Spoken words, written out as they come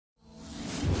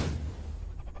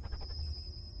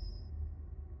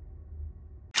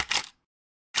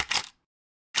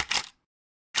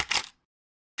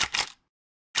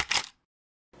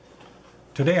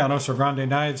Today on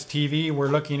OsoGrandeKnives TV, we're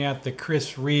looking at the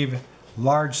Chris Reeve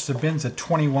large Sebenza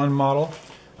 21 model.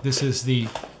 This is the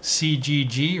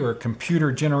CGG, or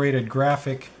computer generated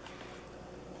graphic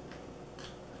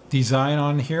design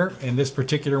on here, and this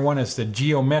particular one is the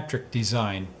geometric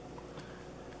design.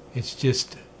 It's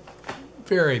just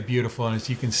very beautiful, and as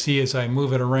you can see as I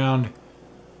move it around,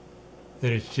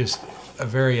 that it's just a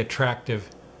very attractive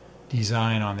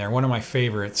design on there. One of my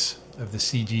favorites of the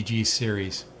CGG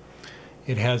series.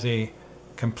 It has a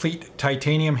complete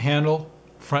titanium handle,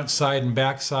 front side and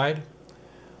back side.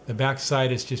 The back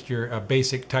side is just your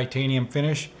basic titanium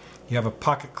finish. You have a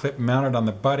pocket clip mounted on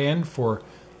the butt end for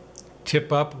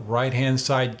tip up right hand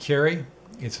side carry.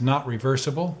 It's not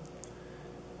reversible.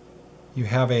 You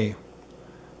have a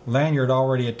lanyard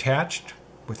already attached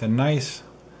with a nice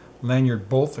lanyard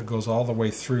bolt that goes all the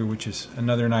way through, which is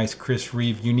another nice Chris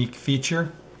Reeve unique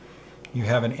feature. You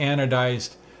have an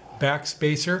anodized back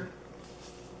spacer,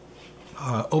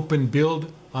 open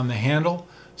build on the handle,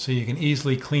 so you can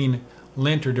easily clean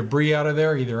lint or debris out of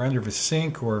there, either under the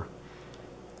sink or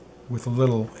with a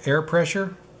little air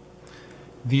pressure.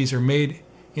 These are made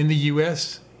in the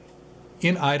US,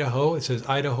 in Idaho. It says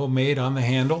Idaho made on the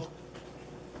handle.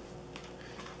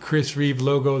 Chris Reeve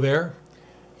logo there.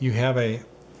 You have a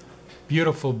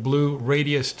beautiful blue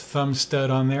radiused thumb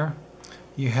stud on there.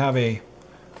 You have a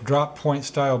drop point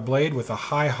style blade with a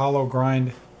high hollow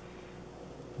grind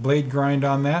blade grind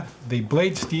on that. The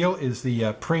blade steel is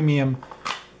the premium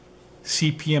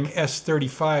CPM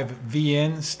S35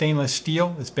 VN stainless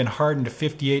steel. It's been hardened to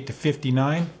 58 to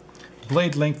 59.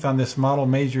 Blade length on this model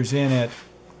measures in at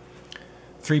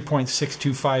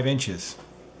 3.625 inches.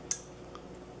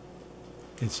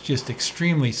 It's just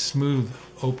extremely smooth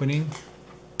opening.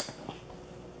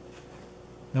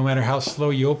 No matter how slow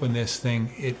you open this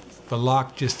thing, the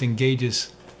lock just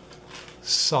engages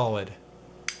solid.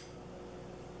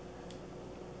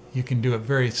 You can do it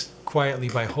very quietly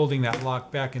by holding that lock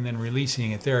back and then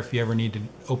releasing it there if you ever need to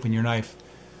open your knife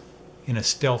in a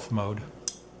stealth mode.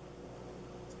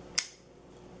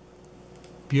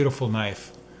 Beautiful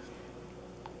knife.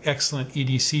 Excellent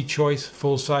EDC choice,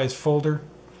 full-size folder.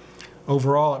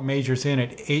 Overall it measures in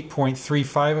at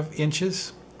 8.35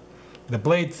 inches. The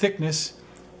blade thickness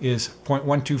is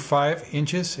 0.125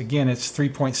 inches. Again, it's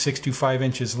 3.625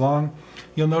 inches long.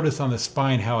 You'll notice on the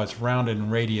spine how it's rounded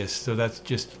in radius, so that's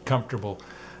just comfortable.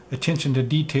 Attention to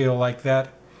detail like that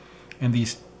and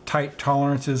these tight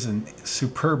tolerances and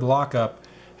superb lockup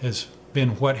has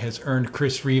been what has earned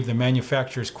Chris Reeve the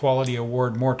Manufacturer's Quality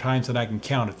Award more times than I can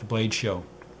count at the Blade Show.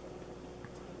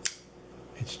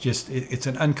 It's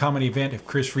an uncommon event if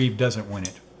Chris Reeve doesn't win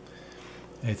it.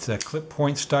 It's a clip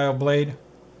point style blade.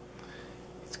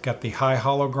 It's got the high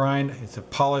hollow grind. It's a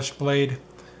polished blade,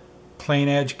 plain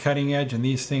edge, cutting edge, and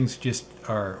these things just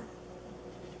are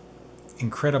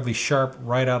incredibly sharp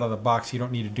right out of the box. You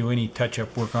don't need to do any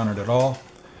touch-up work on it at all.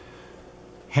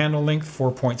 Handle length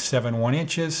 4.71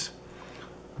 inches.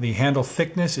 The handle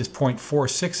thickness is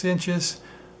 0.46 inches.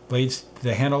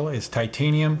 The handle is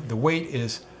titanium. The weight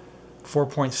is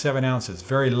 4.7 ounces.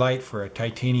 Very light for a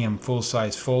titanium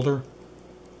full-size folder.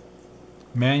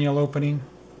 Manual opening.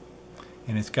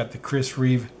 And it's got the Chris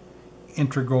Reeve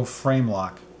integral frame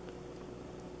lock.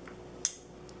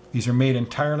 These are made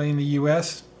entirely in the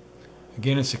US.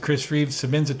 Again, it's the Chris Reeve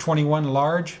Sebenza 21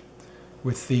 large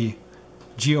with the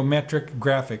geometric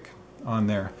graphic on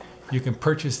there. You can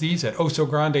purchase these at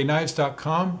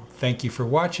OsoGrandeKnives.com. Thank you for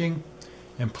watching,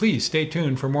 and please stay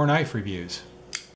tuned for more knife reviews.